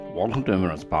Welcome to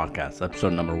Emirates Podcast,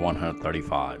 episode number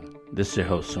 135. This is your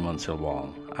host, Suman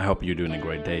Silwal. I hope you're doing a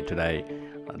great day today.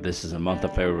 This is the month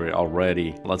of February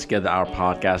already. Let's get our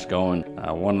podcast going.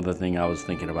 One of the things I was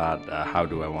thinking about, how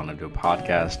do I want to do a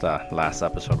podcast? Last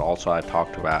episode also I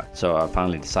talked about. So I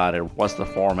finally decided what's the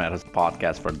format of the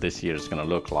podcast for this year is going to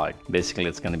look like. Basically,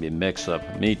 it's going to be a mix of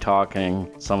me talking,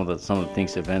 some of the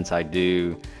things, events I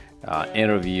do,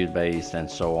 interview based and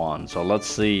so on. So let's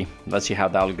see how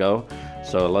that'll go.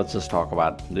 So let's just talk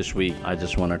about this week. I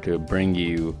just wanted to bring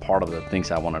you part of the things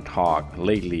I want to talk.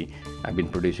 Lately, I've been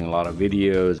producing a lot of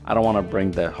videos. I don't want to bring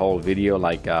the whole video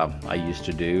like I used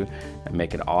to do and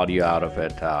make an audio out of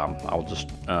it. I'll just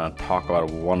talk about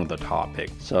one of the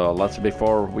topics. So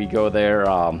before we go there,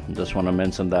 just want to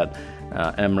mention that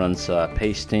Emran's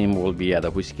Pace team will be at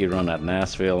the Whiskey Run at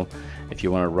Nashville. If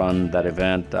you want to run that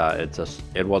event,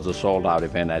 it was a sold out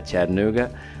event at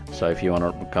Chattanooga. So if you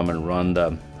want to come and run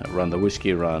the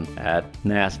Whiskey Run at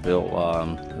Nashville,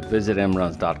 visit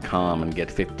mruns.com and get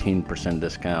 15%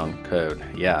 discount code.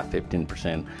 Yeah,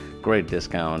 15%. Great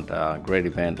discount, great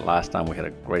event. Last time we had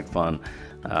a great fun.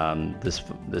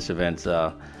 This event's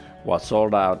was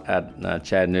sold out at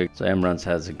Chattanooga. So Emirates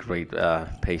has a great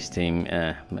pace team.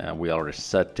 We are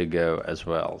set to go as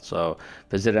well. So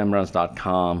visit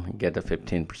emirates.com, get a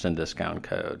 15% discount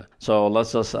code. So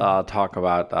let's just talk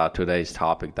about today's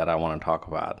topic that I want to talk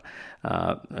about.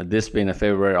 This being a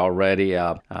February already,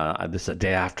 this is a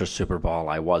day after Super Bowl.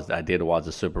 I did watch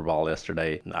the Super Bowl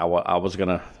yesterday. I was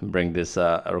gonna bring this,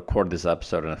 record this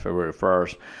episode on February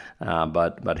 1st,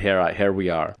 but here we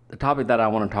are. The topic that I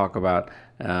want to talk about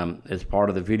is part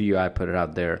of the video I put it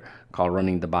out there called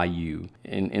Running the Bayou.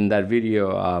 In that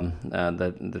video,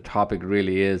 the topic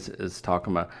really is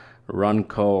talking about run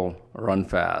cold, run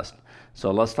fast. So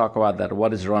let's talk about that.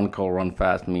 What does run cold, run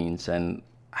fast means, and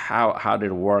how did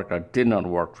it work or did not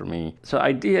work for me? So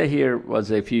idea here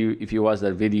was if you watch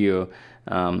that video,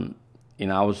 I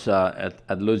was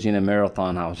at Louisiana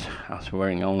Marathon. I was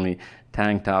wearing only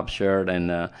tank top, shirt,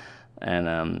 and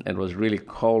it was really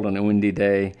cold and a windy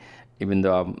day. Even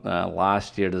though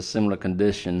last year, the similar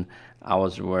condition, I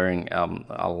was wearing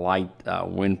a light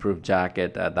windproof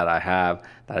jacket that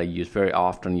I use very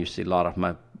often. You see a lot of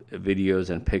my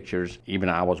videos and pictures. Even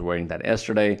I was wearing that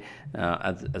yesterday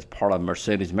as part of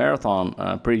Mercedes Marathon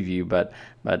preview. But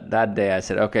that day I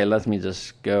said, okay, let me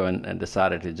just go and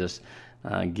decided to just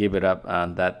give it up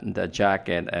that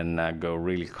jacket and go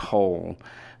really cold.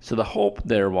 So the hope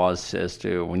there is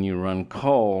to when you run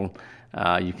cold,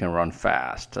 you can run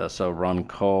fast. So run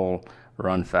cold,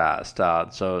 run fast.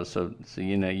 So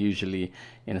usually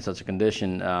in such a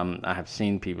condition, I have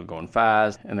seen people going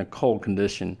fast. In a cold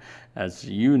condition, as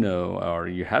you know, or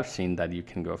you have seen that you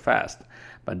can go fast.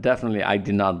 But definitely I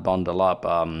did not bundle up.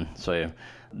 So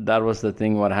that was the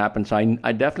thing what happened. So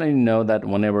I definitely know that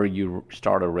whenever you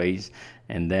start a race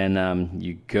and then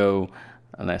you go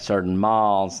on a certain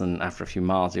miles, and after a few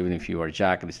miles, even if you wear a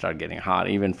jacket, you start getting hot.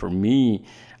 Even for me,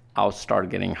 I'll start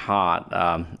getting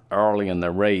hot early in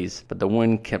the race, but the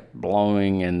wind kept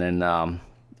blowing, and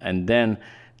then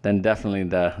definitely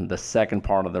the second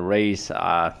part of the race,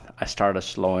 I started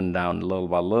slowing down little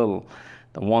by little.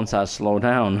 Once I slowed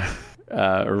down,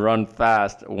 run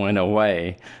fast went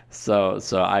away, so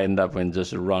I ended up in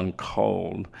just run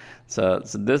cold. So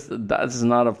that is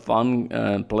not a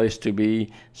fun place to be,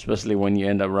 especially when you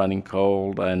end up running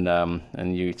cold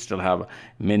and you still have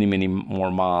many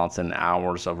more miles and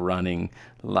hours of running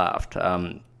left.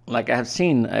 Like I have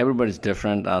seen, everybody's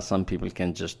different. Some people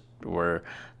can just wear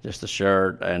just a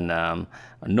shirt and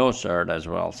no shirt as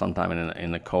well, sometime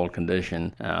in a cold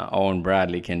condition. Owen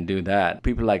Bradley can do that.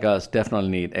 People like us definitely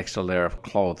need extra layer of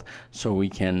clothes so we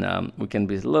can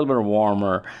be a little bit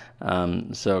warmer.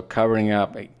 So covering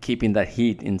up, keeping that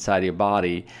heat inside your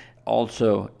body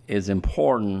also is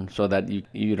important so that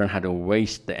you don't have to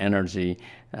waste the energy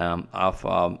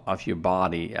of your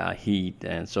body heat.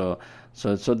 And so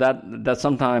that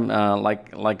sometimes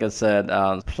like I said,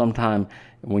 sometimes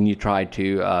when you try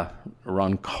to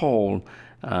run cold,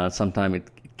 sometimes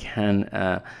it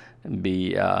can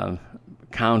be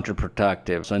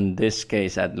counterproductive. So in this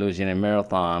case at Louisiana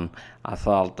Marathon, I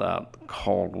felt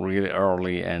cold really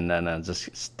early, and then I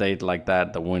just stayed like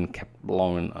that. The wind kept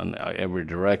blowing in every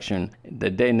direction.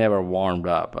 The day never warmed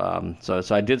up. So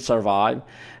I did survive.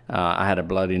 I had a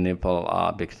bloody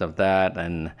nipple because of that,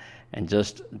 and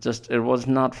just it was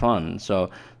not fun. So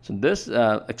this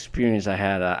experience I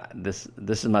had, this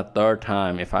is my third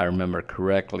time, if I remember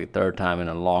correctly, third time in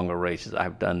a longer races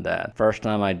I've done that. First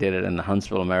time I did it in the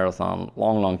Huntsville Marathon,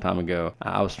 long time ago.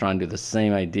 I was trying to do the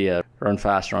same idea, run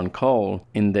fast, run cold.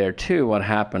 In there too, what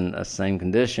happened, same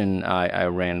condition, I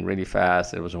ran really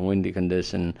fast. It was a windy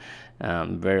condition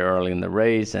very early in the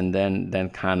race, and then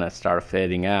kind of started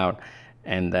fading out.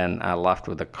 And then I left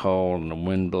with the cold and the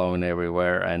wind blowing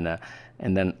everywhere,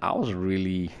 and then I was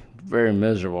really very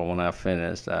miserable when I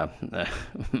finished.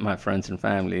 My friends and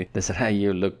family, they said, "Hey,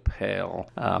 you look pale."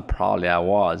 Probably I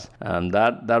was.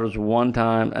 That was one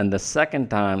time, and the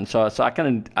second time. So I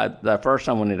the first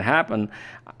time when it happened,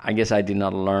 I guess I did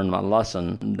not learn my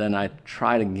lesson. Then I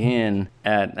tried again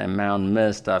at Mount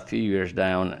Mist a few years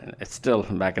down. It's still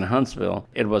back in Huntsville.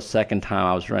 It was second time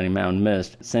I was running Mount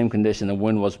Mist. Same condition. The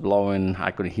wind was blowing. I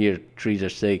could hear trees are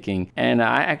shaking. And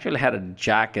I actually had a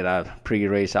jacket.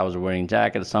 Pre-race, I was wearing a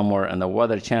jacket somewhere. And the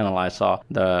Weather Channel, I saw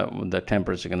the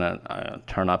temperature going to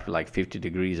turn up to like 50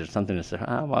 degrees or something. I said,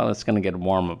 well, it's going to get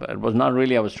warmer. But it was not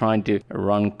really. I was trying to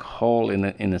run cold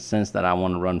in a sense that I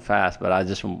want to run fast. But I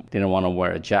just didn't want to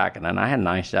wear a jacket. And I had a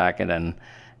nice jacket, and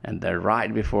then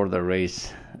right before the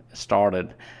race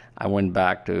started, I went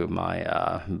back to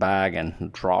my bag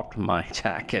and dropped my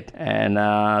jacket and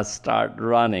started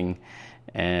running.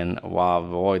 And wow,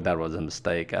 boy, that was a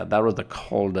mistake. That was the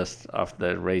coldest of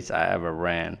the race I ever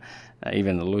ran.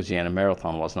 Even the Louisiana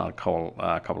Marathon was not cold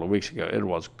a couple of weeks ago. It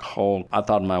was cold. I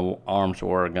thought my arms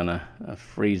were going to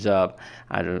freeze up.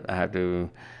 I had to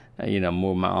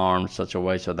move my arms such a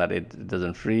way so that it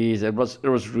doesn't freeze. It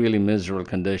was really miserable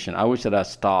condition. I wish that I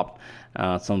stopped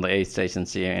some of the aid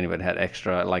stations, see anybody had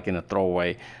extra, like in a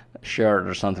throwaway shirt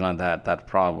or something like that. That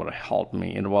probably would have helped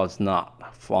me. It was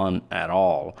not fun at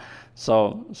all.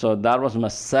 So that was my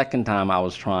second time I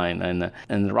was trying,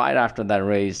 and right after that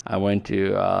race, I went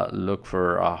to look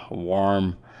for a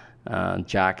warm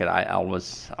jacket. I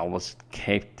always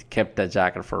kept that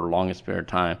jacket for the longest period of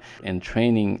time. In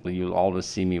training, you'll always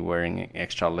see me wearing an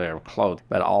extra layer of clothes,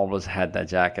 but I always had that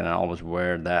jacket and I always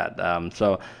wear that.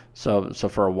 So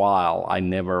for a while, I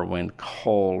never went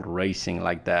cold racing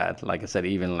like that. Like I said,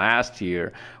 even last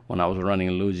year when I was running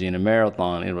Louisiana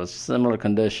Marathon, it was similar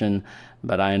condition,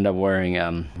 but I ended up wearing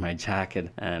my jacket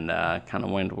and kind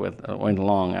of went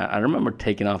along. I remember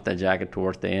taking off that jacket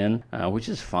towards the end, which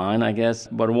is fine, I guess.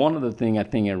 But one of the things I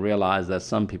think I realized that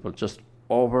some people just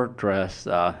overdress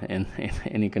in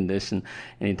any condition.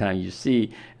 Anytime you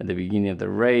see at the beginning of the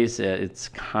race, it's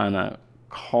kind of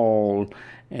cold,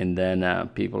 and then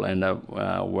people end up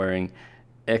wearing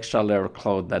extra layer of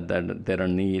clothes that they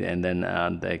don't need, and then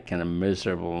they're kind of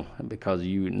miserable because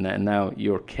now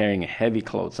you're carrying heavy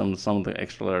clothes, some of the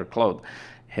extra layer of clothes,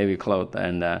 heavy clothes,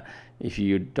 and if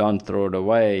you don't throw it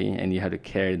away and you have to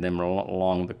carry them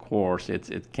along the course,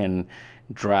 it can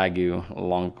drag you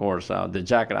along the course. The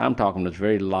jacket I'm talking about is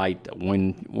very light,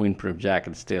 windproof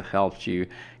jacket. Still helps you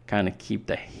kind of keep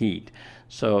the heat.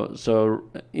 So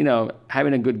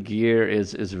having a good gear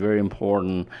is very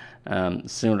important.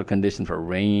 Similar condition for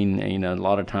rain. A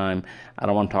lot of time, I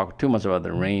don't want to talk too much about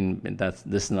the rain. This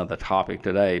is not the topic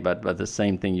today, but the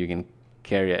same thing, you can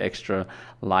carry an extra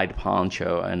light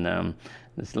poncho, and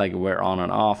it's like wear on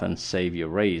and off and save your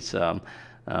race. So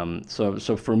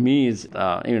for me, it's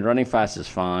running fast is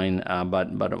fine, but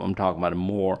I'm talking about it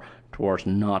more towards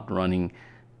not running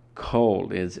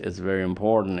cold is very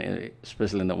important,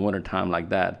 especially in the winter time like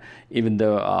that. Even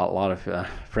though a lot of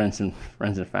friends and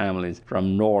families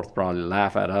from north probably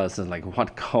laugh at us, it's like,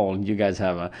 what cold? You guys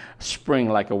have a spring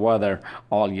like a weather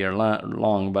all year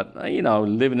long. But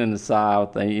living in the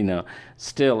south,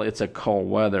 still it's a cold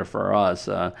weather for us,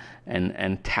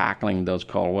 and tackling those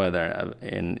cold weather,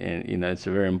 and it's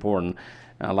very important.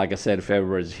 Like I said,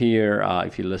 February is here.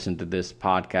 If you listen to this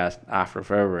podcast after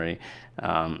February,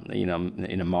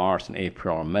 in March and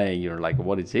April or May, you're like,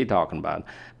 what is he talking about?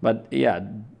 But yeah,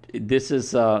 this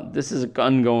is an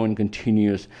ongoing,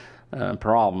 continuous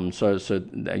problem. So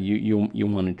you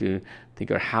wanted to think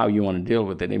of how you want to deal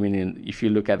with it. I mean, if you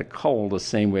look at the cold, the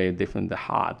same way, different the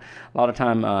hot. A lot of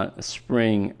time,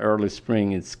 early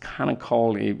spring, it's kind of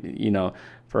cold,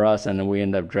 for us, and then we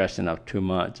end up dressing up too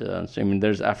much.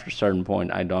 There's after a certain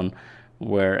point I don't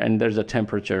wear, and there's a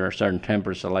certain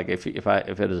temperature. Like if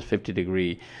it is 50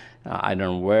 degree, I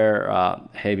don't wear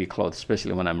heavy clothes,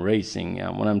 especially when I'm racing.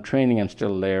 When I'm training, I'm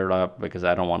still layered up because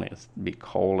I don't want to be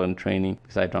cold in training,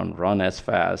 because I don't run as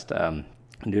fast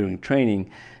during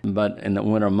training. But in the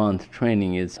winter month,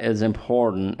 training is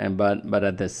important, but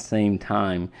at the same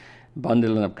time,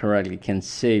 bundling up correctly can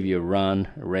save you run,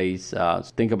 race.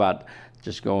 Think about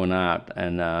just going out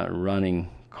and running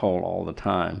cold all the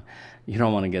time. You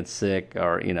don't want to get sick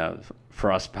or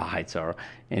frostbites or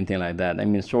anything like that. I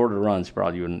mean, shorter runs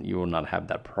probably you will not have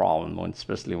that problem,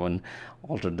 especially when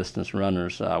ultra distance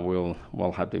runners will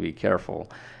have to be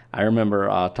careful. I remember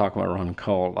talking about Ron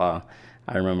Cole.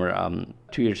 I remember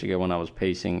 2 years ago when I was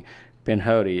pacing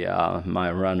Pinhoti,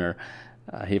 my runner.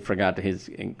 He forgot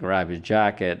to grab his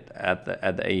jacket at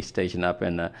the aid station up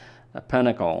in the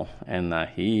Pinnacle, and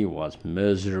he was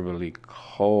miserably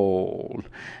cold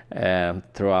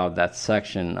throughout that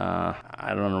section.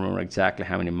 I don't remember exactly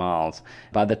how many miles.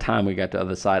 By the time we got to the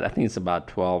other side, I think it's about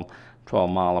 12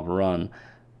 mile of run.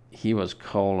 He was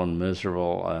cold and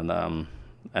miserable, and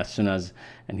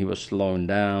and he was slowing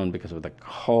down because of the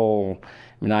cold.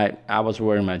 I mean, I was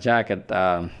wearing my jacket,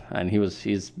 and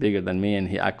he's bigger than me,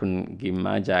 and I couldn't give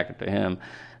my jacket to him,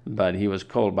 but he was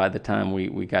cold. By the time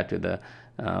we got to the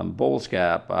Bulls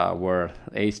Gap, where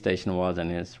the aid station was,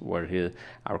 and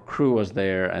our crew was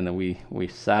there, and then we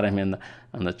sat him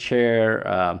on the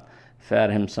chair, fed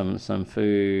him some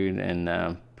food,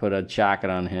 and put a jacket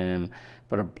on him,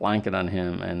 put a blanket on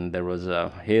him, and there was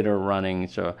a heater running,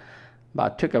 so.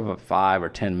 But it took about 5 or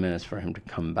 10 minutes for him to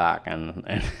come back, and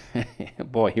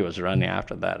boy, he was running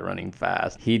after that, running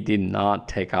fast. He did not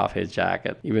take off his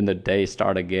jacket. Even the day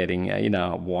started getting,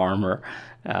 warmer,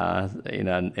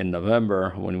 in November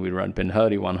when we run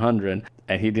Pinhoti 100,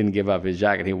 and he didn't give up his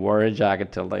jacket. He wore his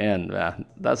jacket till the end.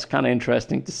 That's kind of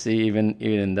interesting to see, even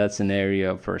in that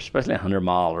scenario, for especially a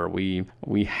 100-miler.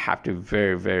 We have to be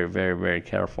very, very, very, very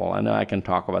careful. I know I can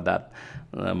talk about that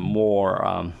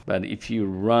more, but if you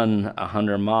run a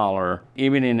 100-miler,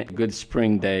 even in a good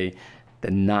spring day,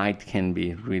 the night can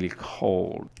be really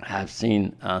cold. I've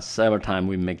seen several times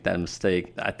we make that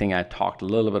mistake. I think I talked a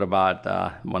little bit about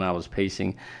when I was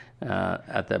pacing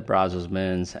at the Brazos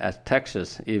Men's at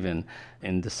Texas, even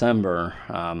in December,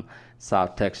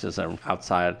 South Texas,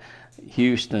 outside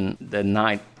Houston. The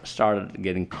night started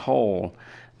getting cold.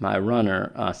 My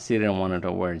runner, she didn't want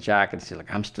to wear a jacket. She's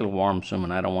like, I'm still warm,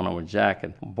 Suman. I don't want to wear a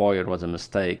jacket. Boy, it was a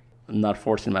mistake. Not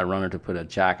forcing my runner to put a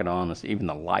jacket on, even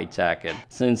a light jacket.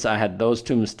 Since I had those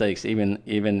two mistakes,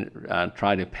 even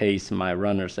try to pace my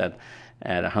runners at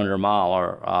 100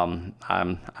 mile,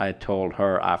 I told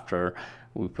her after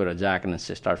we put a jacket and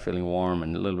she started feeling warm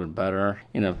and a little bit better.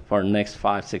 For the next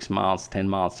 5, 6 miles, 10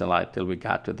 miles till we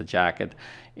got to the jacket,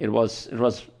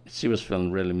 she was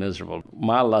feeling really miserable.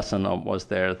 My lesson was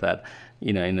there that,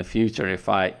 in the future, if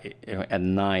at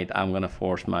night, I'm going to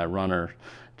force my runner,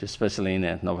 especially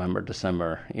in November,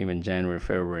 December, even January,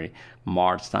 February,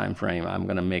 March time frame, I'm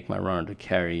going to make my runner to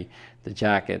carry the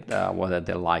jacket, whether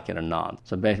they like it or not.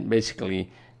 So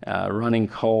basically, running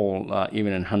cold,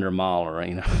 even in 100-miler,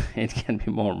 it can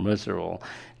be more miserable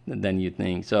than you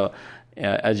think. So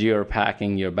as you're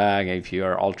packing your bag, if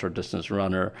you're an ultra-distance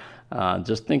runner,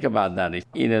 just think about that.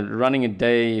 Running a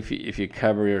day, if you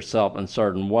cover yourself in a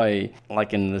certain way,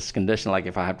 like in this condition, like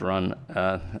if I have to run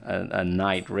a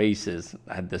night races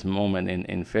at this moment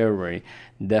in February,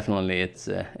 definitely it's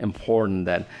important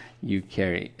that you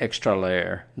carry extra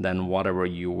layer than whatever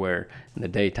you wear in the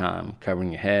daytime,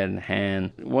 covering your head and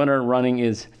hand. Winter running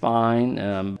is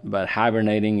fine, but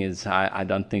hibernating is, I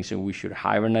don't think so. We should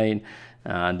hibernate.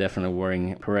 Definitely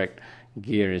wearing correct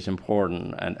gear is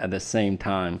important, and at the same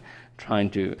time trying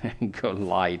to go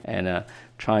light and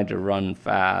trying to run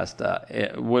fast.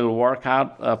 It will work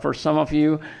out for some of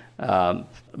you,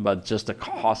 but just a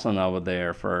caution over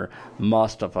there for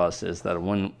most of us is that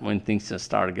when things just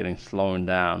start getting slowing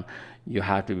down, you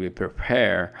have to be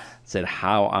prepared. Said,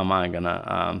 how am I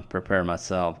gonna prepare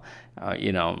myself?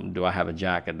 Do I have a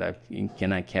jacket?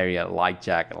 Can I carry a light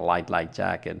jacket, light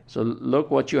jacket? So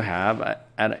look what you have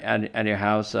at your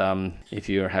house. If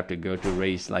you have to go to a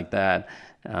race like that,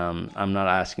 I'm not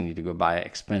asking you to go buy an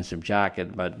expensive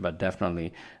jacket, but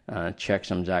definitely check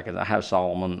some jackets. I have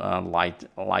Salomon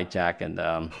light jacket.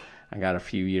 I got a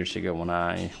few years ago when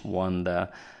I won the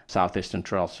Southeastern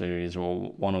Trail Series.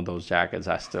 Well, one of those jackets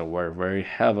I still wear very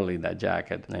heavily, that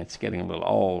jacket, and it's getting a little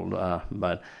old,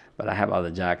 but I have other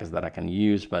jackets that I can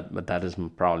use, but that is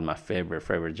probably my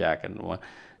favorite jacket.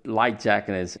 Light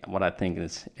jacket is what I think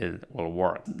it will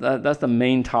work. That's the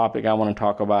main topic I want to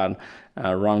talk about.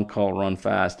 Run cold, run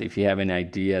fast. If you have any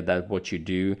idea that what you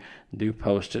do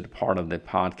post it part of the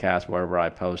podcast wherever I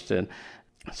post it.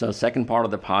 So second part of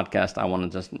the podcast, I want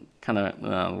to just kind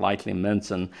of lightly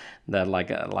mention that, like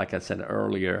I said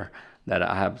earlier, that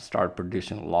I have started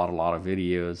producing a lot of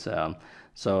videos.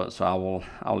 So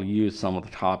I'll use some of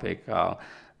the topic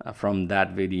from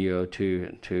that video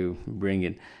to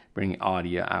bring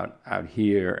audio out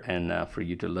here and for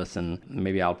you to listen.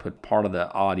 Maybe I'll put part of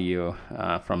the audio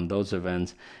from those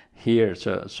events here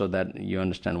so that you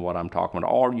understand what I'm talking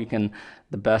about. Or you can,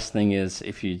 the best thing is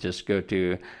if you just go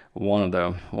to one of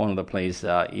the places,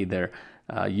 either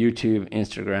YouTube,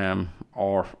 Instagram,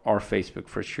 or Facebook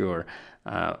for sure.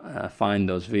 Find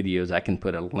those videos. I can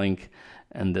put a link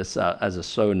and this as a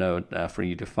show note for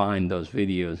you to find those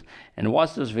videos and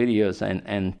watch those videos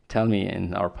and tell me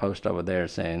in our post over there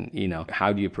saying,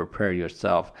 how do you prepare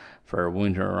yourself for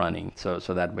winter running? So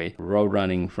that way road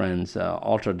running friends,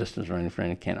 ultra distance running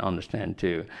friends can understand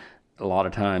too. A lot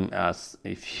of time,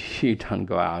 if you don't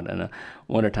go out in the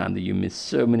wintertime, that you miss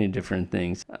so many different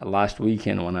things. Last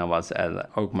weekend when I was at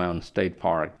Oak Mountain State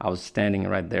Park, I was standing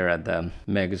right there at the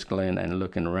Magus Glen and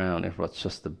looking around. It was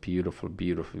just a beautiful,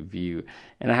 beautiful view.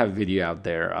 And I have a video out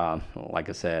there, like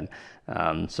I said.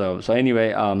 So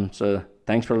anyway, so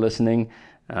thanks for listening.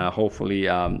 Hopefully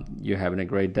you're having a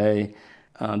great day.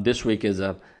 This week is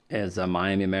a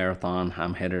Miami Marathon.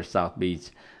 I'm headed to South Beach.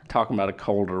 Talking about a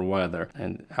colder weather,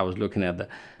 and I was looking at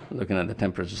the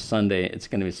temperature. Sunday it's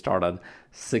going to be start at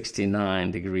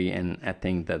 69 degree, and I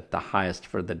think that the highest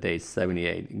for the day is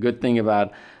 78. Good thing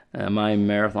about my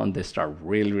marathon, they start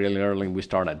really, really early. We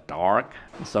start at dark.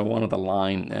 So one of the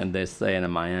line and they say in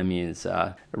Miami is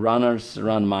runners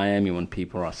run Miami when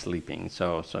people are sleeping.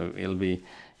 So it'll be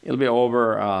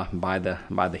over by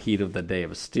the heat of the day,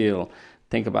 but still.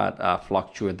 Think about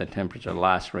fluctuate the temperature.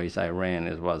 Last race I ran,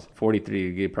 it was 43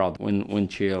 degree, probably wind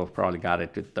chill, probably got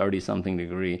it to 30 something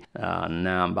degree.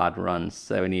 Now I'm about to run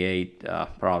 78,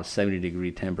 probably 70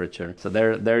 degree temperature. So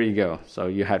there you go. So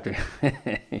you have to,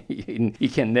 you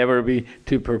can never be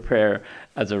too prepared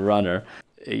as a runner.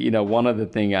 One of the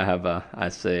things I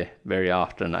say very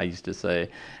often, I used to say,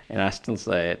 and I still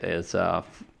say it, is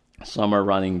summer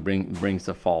running brings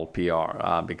the fall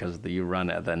PR because you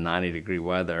run at the 90 degree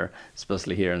weather,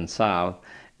 especially here in the South,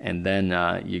 and then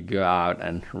you go out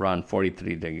and run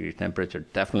 43 degree temperature.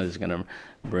 Definitely is going to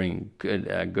bring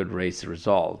good race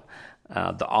result.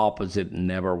 The opposite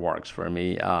never works for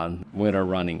me. Winter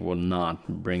running will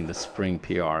not bring the spring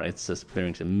PR. It's just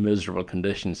brings a miserable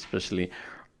condition, especially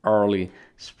early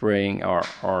spring or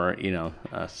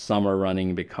summer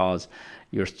running, because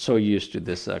you're so used to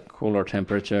this cooler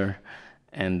temperature,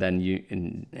 and then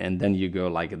you go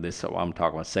like this. So I'm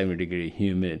talking about 70 degree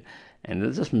humid, and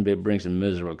it just brings a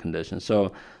miserable condition.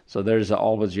 So there's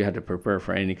always, you have to prepare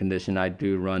for any condition. I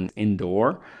do run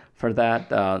indoor for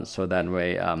that, so that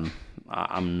way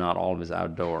I'm not always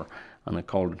outdoor on a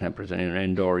colder temperature. And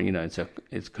indoor,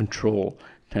 it's control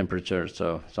temperature.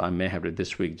 So I may have to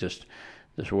this week just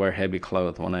wear heavy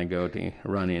clothes when I go to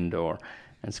run indoor.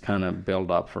 It's kind of build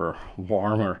up for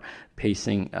warmer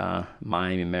pacing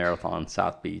Miami Marathon,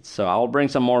 South Beach. So I'll bring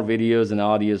some more videos and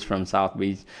audios from South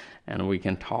Beach, and we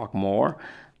can talk more.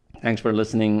 Thanks for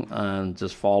listening.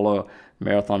 Just follow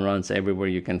Marathon Runs everywhere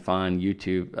you can find: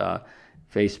 YouTube,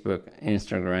 Facebook,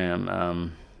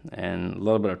 Instagram, and a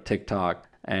little bit of TikTok.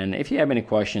 And if you have any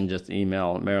questions, just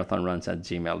email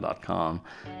marathonruns@gmail.com,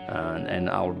 and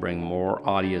I'll bring more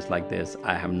audios like this.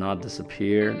 I have not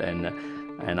disappeared,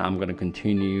 and I'm going to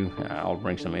continue. I'll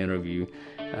bring some interview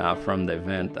from the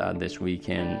event this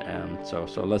weekend. So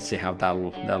let's see how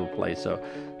that'll play. So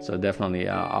definitely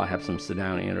I'll have some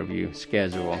sit-down interview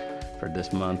schedule for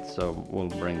this month. So we'll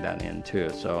bring that in too.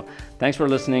 So thanks for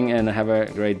listening, and have a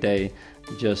great day.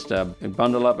 Just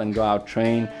bundle up and go out,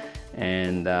 train.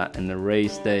 And the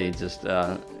race day, just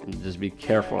be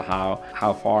careful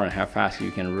how far and how fast you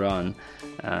can run.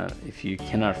 If you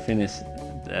cannot finish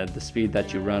the speed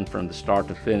that you run from the start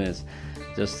to finish,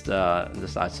 just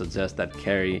I suggest that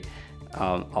carry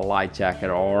a light jacket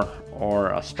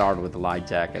or start with a light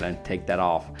jacket and take that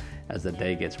off as the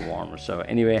day gets warmer. So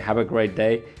anyway, have a great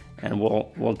day, and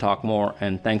we'll talk more.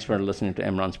 And thanks for listening to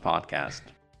M Runs Podcast.